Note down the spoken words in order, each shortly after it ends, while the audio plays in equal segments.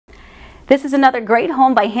This is another great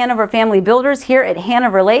home by Hanover Family Builders here at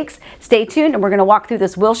Hanover Lakes. Stay tuned and we're going to walk through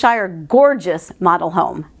this Wilshire gorgeous model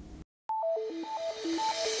home.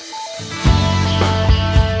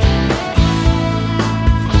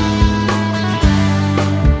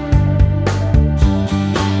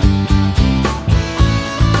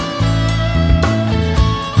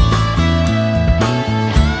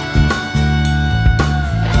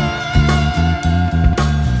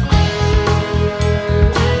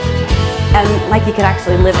 And like you could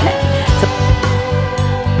actually live in it.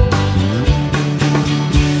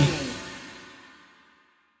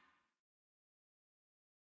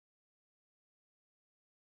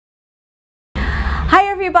 Hi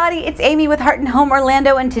everybody, it's Amy with Heart and Home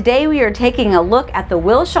Orlando, and today we are taking a look at the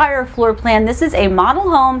Wilshire floor plan. This is a model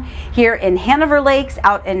home here in Hanover Lakes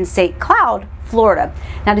out in St. Cloud, Florida.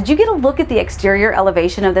 Now, did you get a look at the exterior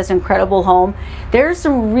elevation of this incredible home? There's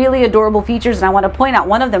some really adorable features, and I want to point out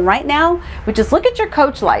one of them right now, which is look at your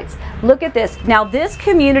coach lights. Look at this. Now, this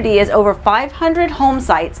community is over 500 home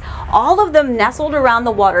sites, all of them nestled around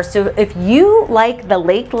the water. So if you like the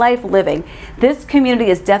lake life living, this community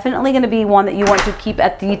is definitely going to be one that you want to keep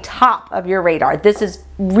at the top of your radar. This is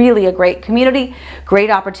really a great community,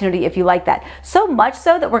 great opportunity if you like that. So much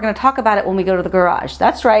so that we're going to talk about it when we go to the garage.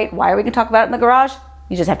 That's right. Why are we going to talk about it in the garage?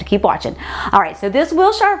 You just have to keep watching. All right, so this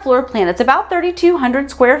Wilshire floor plan, it's about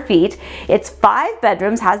 3,200 square feet. It's 5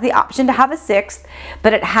 bedrooms, has the option to have a 6th,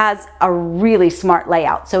 but it has a really smart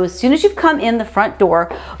layout. So as soon as you've come in the front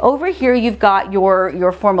door, over here you've got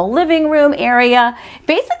your formal living room area.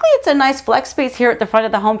 Basically, it's a nice flex space here at the front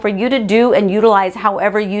of the home for you to do and utilize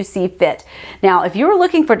however you see fit. Now, if you were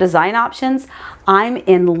looking for design options, I'm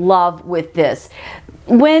in love with this.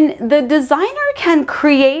 When the designer can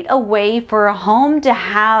create a way for a home to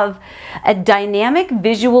have a dynamic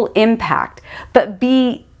visual impact, but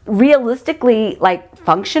be realistically like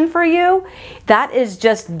function for you, that is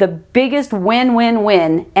just the biggest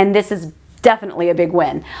win-win-win, and this is definitely a big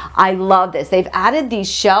win. I love this. They've added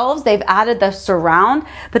these shelves, they've added the surround,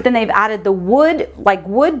 but then they've added the wood, like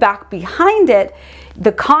wood back behind it.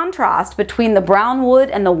 The contrast between the brown wood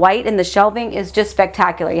and the white and the shelving is just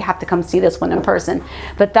spectacular. You have to come see this one in person,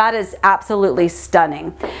 but that is absolutely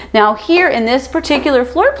stunning. Now here in this particular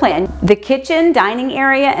floor plan, the kitchen, dining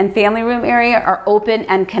area, and family room area are open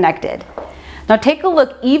and connected. Now take a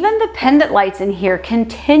look, even the pendant lights in here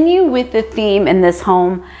continue with the theme in this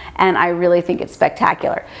home, and I really think it's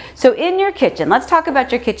spectacular. So in your kitchen, let's talk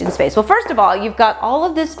about your kitchen space. Well, first of all, you've got all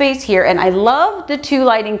of this space here, and I love the 2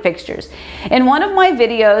 lighting fixtures. In one of my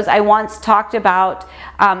videos, I once talked about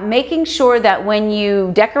making sure that when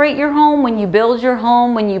you decorate your home, when you build your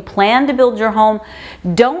home, when you plan to build your home,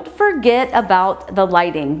 don't forget about the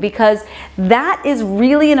lighting, because that is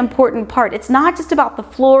really an important part. It's not just about the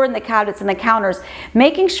floor and the cabinets and the counters.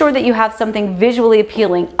 Making sure that you have something visually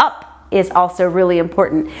appealing up is also really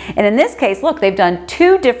important. And in this case, look, they've done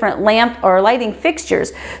 2 different lamp or lighting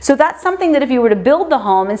fixtures. So that's something that if you were to build the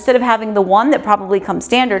home, instead of having the one that probably comes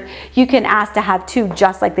standard, you can ask to have 2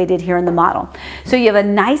 just like they did here in the model. So you have a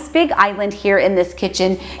nice big island here in this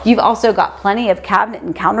kitchen. You've also got plenty of cabinet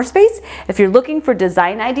and counter space. If you're looking for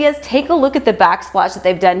design ideas, take a look at the backsplash that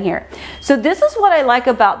they've done here. So this is what I like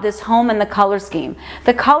about this home and the color scheme.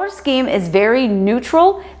 The color scheme is very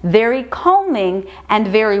neutral, very calming, and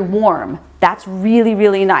very warm. That's really,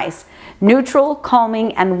 really nice. Neutral,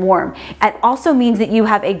 calming, and warm. It also means that you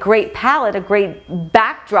have a great palette, a great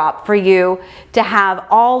backdrop for you to have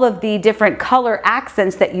all of the different color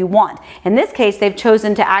accents that you want. In this case, they've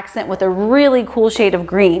chosen to accent with a really cool shade of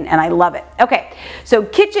green, and I love it. Okay, so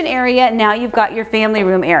kitchen area, now you've got your family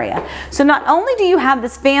room area. So not only do you have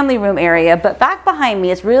this family room area, but back behind me,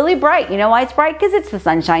 it's really bright. You know why it's bright? Because it's the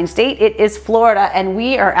Sunshine State. It is Florida, and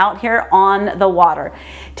we are out here on the water.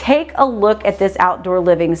 Take a look at this outdoor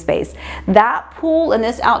living space. That pool in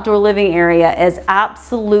this outdoor living area is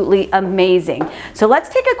absolutely amazing. So let's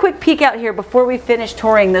take a quick peek out here before we finish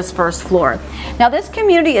touring this first floor. Now this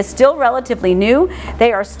community is still relatively new.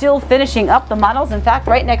 They are still finishing up the models. In fact,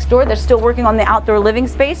 right next door, they're still working on the outdoor living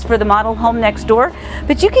space for the model home next door.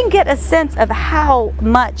 But you can get a sense of how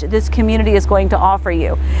much this community is going to offer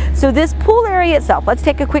you. So this pool area itself, let's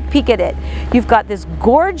take a quick peek at it. You've got this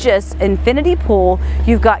gorgeous infinity pool.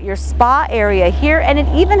 You've got your spa area here, and it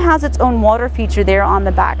even has its own water feature there on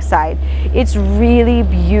the back side. It's really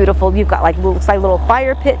beautiful. You've got like looks like little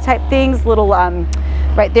fire pit type things, little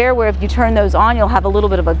right there where if you turn those on, you'll have a little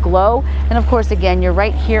bit of a glow. And of course, again, you're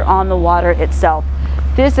right here on the water itself.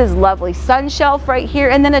 This is lovely. Sun shelf right here,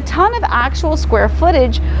 and then a ton of actual square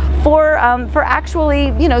footage for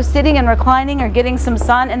actually, you know, sitting and reclining or getting some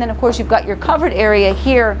sun. And then of course you've got your covered area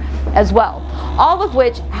here as well, all of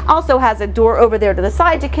which also has a door over there to the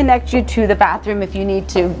side to connect you to the bathroom if you need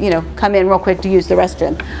to, you know, come in real quick to use the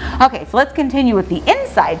restroom. Okay, so let's continue with the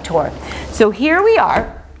inside tour. So here we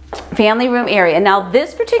are, family room area. Now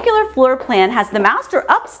this particular floor plan has the master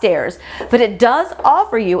upstairs, but it does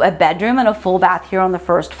offer you a bedroom and a full bath here on the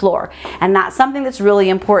first floor. And that's something that's really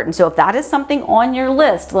important. So if that is something on your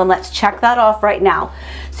list, then let's check that off right now.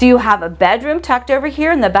 So you have a bedroom tucked over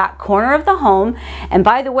here in the back corner of the home. And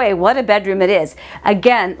by the way, what a bedroom it is.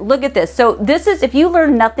 Again, look at this. So this is, if you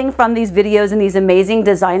learn nothing from these videos and these amazing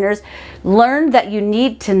designers, learn that you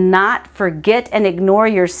need to not forget and ignore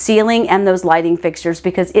your ceiling and those lighting fixtures,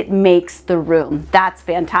 because it makes the room. That's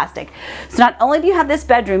fantastic. So not only do you have this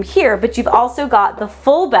bedroom here, but you've also got the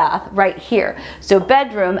full bath right here. So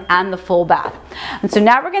bedroom and the full bath. And so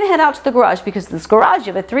now we're going to head out to the garage, because this garage,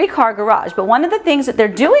 you have a 3-car garage. But one of the things that they're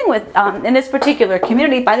doing with in this particular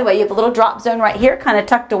community, by the way, you have a little drop zone right here, kind of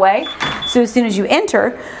tucked away, so as soon as you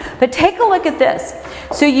enter. But take a look at this.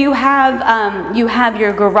 So you have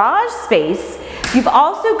your garage space. You've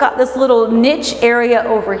also got this little niche area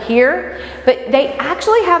over here, but they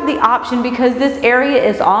actually have the option, because this area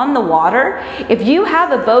is on the water. If you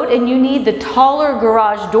have a boat and you need the taller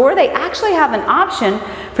garage door, they actually have an option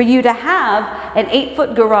for you to have an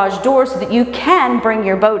 8-foot garage door so that you can bring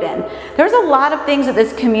your boat in. There's a lot of things that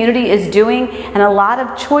this community is doing, and a lot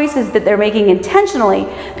of choices that they're making intentionally,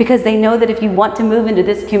 because they know that if you want to move into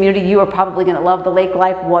this community, you are probably going to love the lake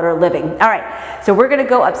life, water living. All right, so we're going to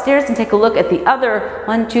go upstairs and take a look at the other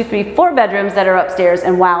 1, 2, 3, 4 bedrooms that are upstairs.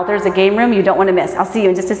 And wow, there's a game room you don't want to miss. I'll see you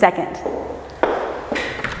in just a second.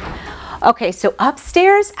 Okay, so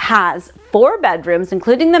upstairs has 4 bedrooms,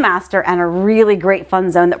 including the master, and a really great fun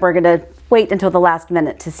zone that we're going to wait until the last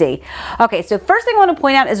minute to see. Okay, so first thing I want to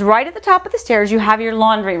point out is right at the top of the stairs, you have your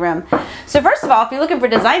laundry room. So first of all, if you're looking for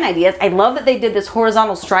design ideas, I love that they did this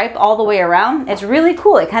horizontal stripe all the way around. It's really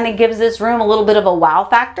cool. It kind of gives this room a little bit of a wow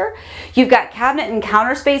factor. You've got cabinet and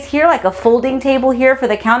counter space here, like a folding table here for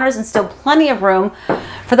the counters, and still plenty of room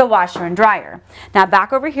for the washer and dryer. Now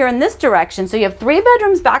back over here in this direction, so you have 3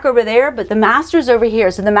 bedrooms back over there, but the master's over here.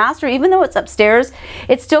 So the master, even though it's upstairs,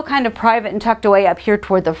 it's still kind of private and tucked away up here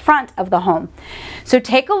toward the front of the home. So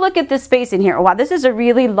take a look at this space in here. Wow, this is a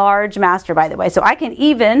really large master, by the way. So I can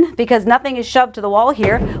even, because nothing is shoved to the wall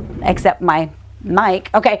here, except my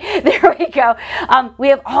mic. Okay, there we go. We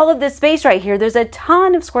have all of this space right here. There's a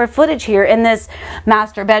ton of square footage here in this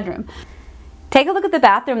master bedroom. Take a look at the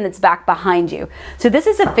bathroom that's back behind you. So this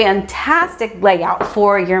is a fantastic layout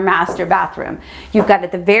for your master bathroom. You've got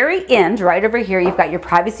at the very end, right over here, you've got your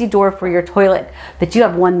privacy door for your toilet, but you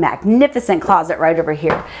have one magnificent closet right over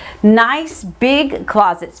here. Nice big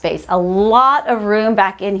closet space, a lot of room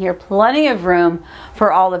back in here, plenty of room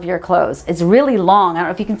for all of your clothes. It's really long. I don't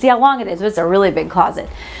know if you can see how long it is, but it's a really big closet.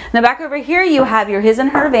 Now back over here, you have your his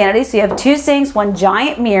and her vanity. So you have 2 sinks, 1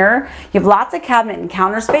 giant mirror. You have lots of cabinet and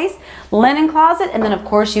counter space, linen closet, and then of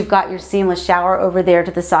course you've got your seamless shower over there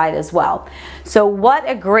to the side as well. So what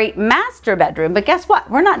a great master bedroom. But guess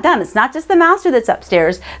what? We're not done. It's not just the master that's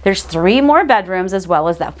upstairs. There's 3 more bedrooms as well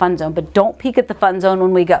as that fun zone. But don't peek at the fun zone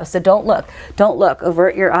when we go. So don't look. Don't look.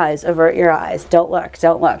 Avert your eyes. Avert your eyes. Don't look.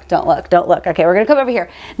 Don't look. Don't look. Don't look. Okay, we're going to come over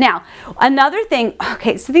here. Now, another thing.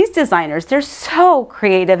 Okay, so these designers, they're so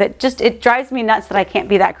creative. It drives me nuts that I can't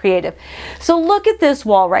be that creative. So look at this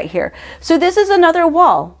wall right here. So this is another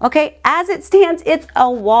wall. Okay, as it stands, it's a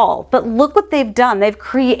wall. But look what they've done. They've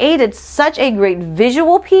created such a great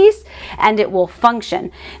visual piece, and it will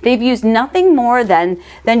function. They've used nothing more than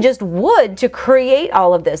just wood to create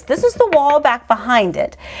all of this. This is the wall back behind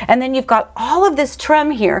it. And then you've got all of this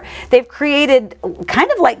trim here. They've created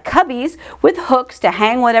kind of like cubbies with hooks to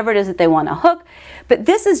hang whatever it is that they want to hook. But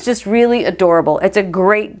this is just really adorable. It's a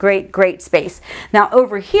great, great, great space. Now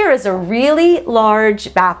over here is a really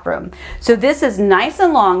large bathroom. So this is nice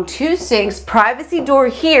and long, 2 sinks, privacy door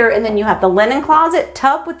here, and then you have the linen closet,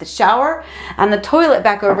 tub with the shower, and the toilet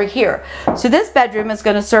back over here. So this bedroom is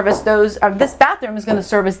going to service this bathroom is going to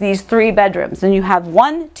service these 3 bedrooms. And you have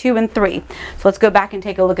 1, 2, and 3. So let's go back and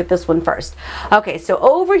take a look at this one first. Okay, so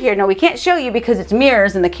over here, now we can't show you because it's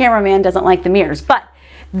mirrors and the cameraman doesn't like the mirrors, but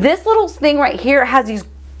this little thing right here has these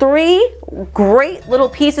 3 great little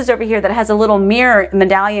pieces over here that has a little mirror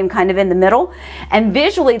medallion kind of in the middle. And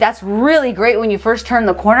visually, that's really great when you first turn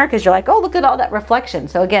the corner, because you're like, oh, look at all that reflection.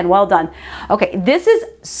 So again, well done. Okay, this is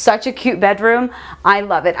such a cute bedroom. I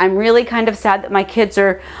love it. I'm really kind of sad that my kids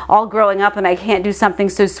are all growing up and I can't do something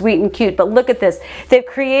so sweet and cute, but look at this. They've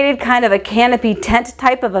created kind of a canopy tent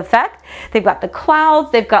type of effect. They've got the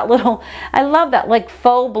clouds, they've got little, I love that, like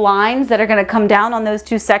faux blinds that are going to come down on those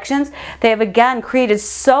two sections. They have again created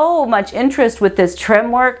so much interest with this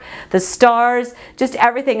trim work, the stars, just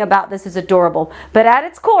everything about this is adorable. But at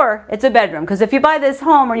its core, it's a bedroom, because if you buy this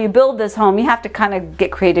home or you build this home, you have to kind of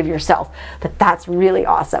get creative yourself. But that's really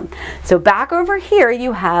awesome. So back over here,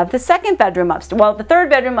 you have the second bedroom upstairs. Well, the third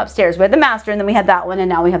bedroom upstairs. We had the master, and then we had that one, and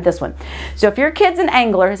now we have this one. So if your kid's an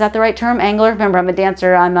angler, is that the right term, angler? Remember, I'm a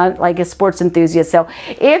dancer. I'm not like a sports enthusiast. So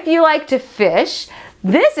if you like to fish,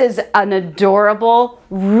 this is an adorable,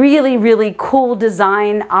 really, really cool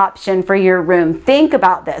design option for your room. Think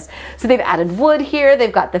about this. So they've added wood here,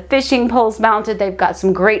 they've got the fishing poles mounted, they've got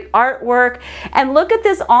some great artwork, and look at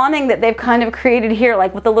this awning that they've kind of created here,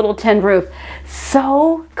 like with a little tin roof.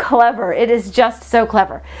 So clever. It is just so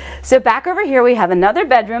clever. So back over here we have another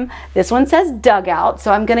bedroom. This one says dugout,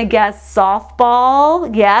 so I'm gonna guess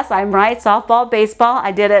softball. Yes, I'm right, softball, baseball.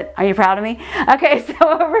 I did it. Are you proud of me? Okay, so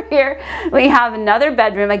over here we have another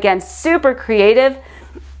bedroom, again super creative,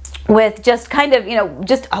 with just kind of, you know,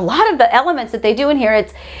 just a lot of the elements that they do in here.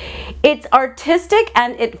 It's artistic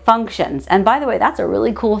and it functions. And by the way, that's a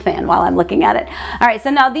really cool fan while I'm looking at it. All right, so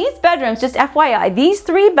now these bedrooms, just FYI, these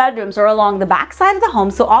 3 bedrooms are along the back side of the home,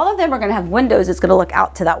 so all of them are going to have windows. It's going to look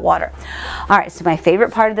out to that water. All right, so my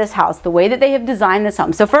favorite part of this house, the way that they have designed this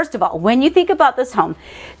home. So first of all, when you think about this home,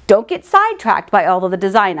 don't get sidetracked by all of the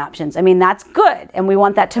design options. I mean, that's good, and we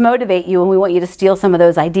want that to motivate you, and we want you to steal some of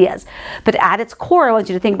those ideas. But at its core, I want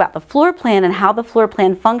you to think about the floor plan and how the floor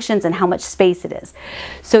plan functions and how much space it is.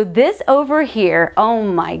 So this over here, oh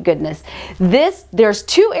my goodness, there's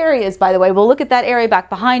 2 areas, by the way. We'll look at that area back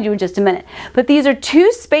behind you in just a minute. But these are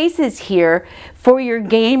 2 spaces here for your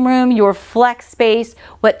game room, your flex space,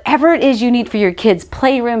 whatever it is you need for your kids'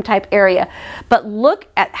 playroom type area. But look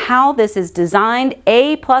at how this is designed,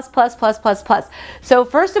 A+++++. So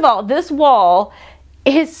first of all, this wall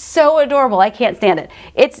is so adorable. I can't stand it.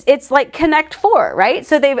 It's like Connect 4, right?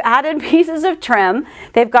 So they've added pieces of trim,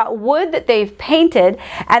 they've got wood that they've painted,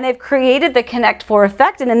 and they've created the Connect 4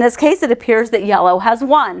 effect, and in this case it appears that yellow has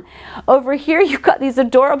won. Over here you've got these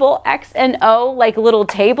adorable X and O like little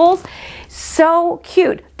tables. So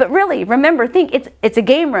cute. But really, remember, think it's a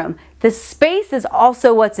game room. The space is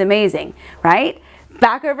also what's amazing, right?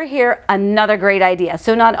 Back over here, another great idea.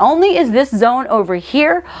 So not only is this zone over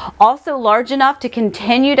here also large enough to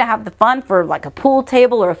continue to have the fun for like a pool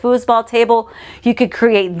table or a foosball table, you could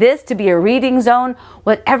create this to be a reading zone.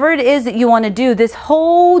 Whatever it is that you want to do, this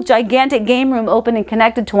whole gigantic game room open and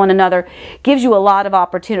connected to one another gives you a lot of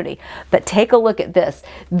opportunity. But take a look at this.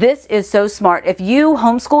 This is so smart. If you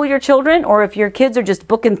homeschool your children, or if your kids are just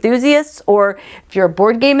book enthusiasts, or if you're a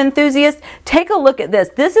board game enthusiast, take a look at this.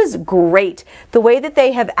 This is great. The way that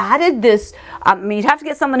they have added this, I mean, you'd have to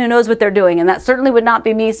get someone who knows what they're doing, and that certainly would not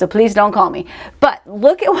be me, so please don't call me. But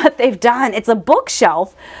look at what they've done. It's a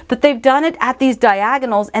bookshelf, but they've done it at these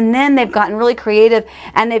diagonals, and then they've gotten really creative,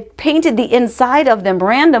 and they've painted the inside of them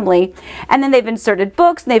randomly, and then they've inserted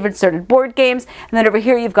books, and they've inserted board games, and then over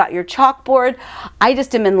here you've got your chalkboard. I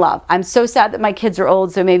just am in love. I'm so sad that my kids are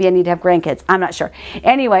old, so maybe I need to have grandkids. I'm not sure.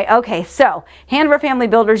 Anyway, okay, so Hanover Family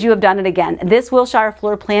Builders, you have done it again. This Wilshire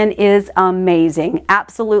floor plan is amazing.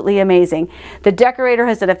 Absolutely amazing. The decorator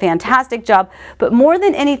has done a fantastic job, but more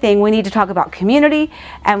than anything, we need to talk about community,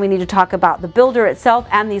 and we need to talk about the builder itself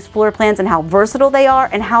and these floor plans and how versatile they are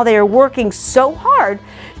and how they are working so hard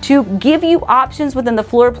to give you options within the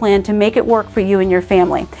floor plan to make it work for you and your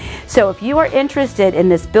family. So if you are interested in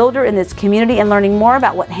this builder, in this community, and learning more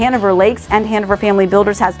about what Hanover Lakes and Hanover Family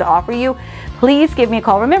Builders has to offer you, please give me a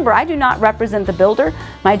call. Remember, I do not represent the builder.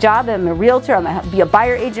 My job, I'm a realtor, I'm going to be a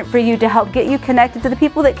buyer agent for you to help get you connected to the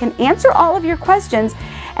people that can answer all of your questions,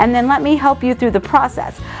 and then let me help you through the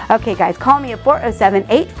process. Okay guys, call me at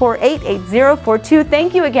 407-848-8042.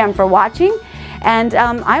 Thank you again for watching, and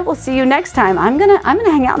I will see you next time. I'm gonna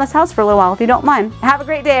hang out in this house for a little while if you don't mind. Have a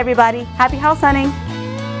great day, everybody. Happy house hunting.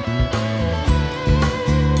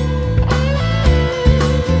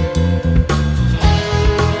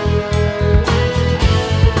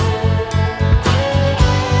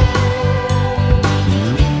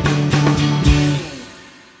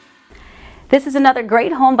 This is another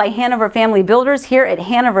great home by Hanover Family Builders here at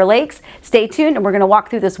Hanover Lakes. Stay tuned, and we're going to walk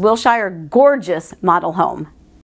through this Wilshire gorgeous model home.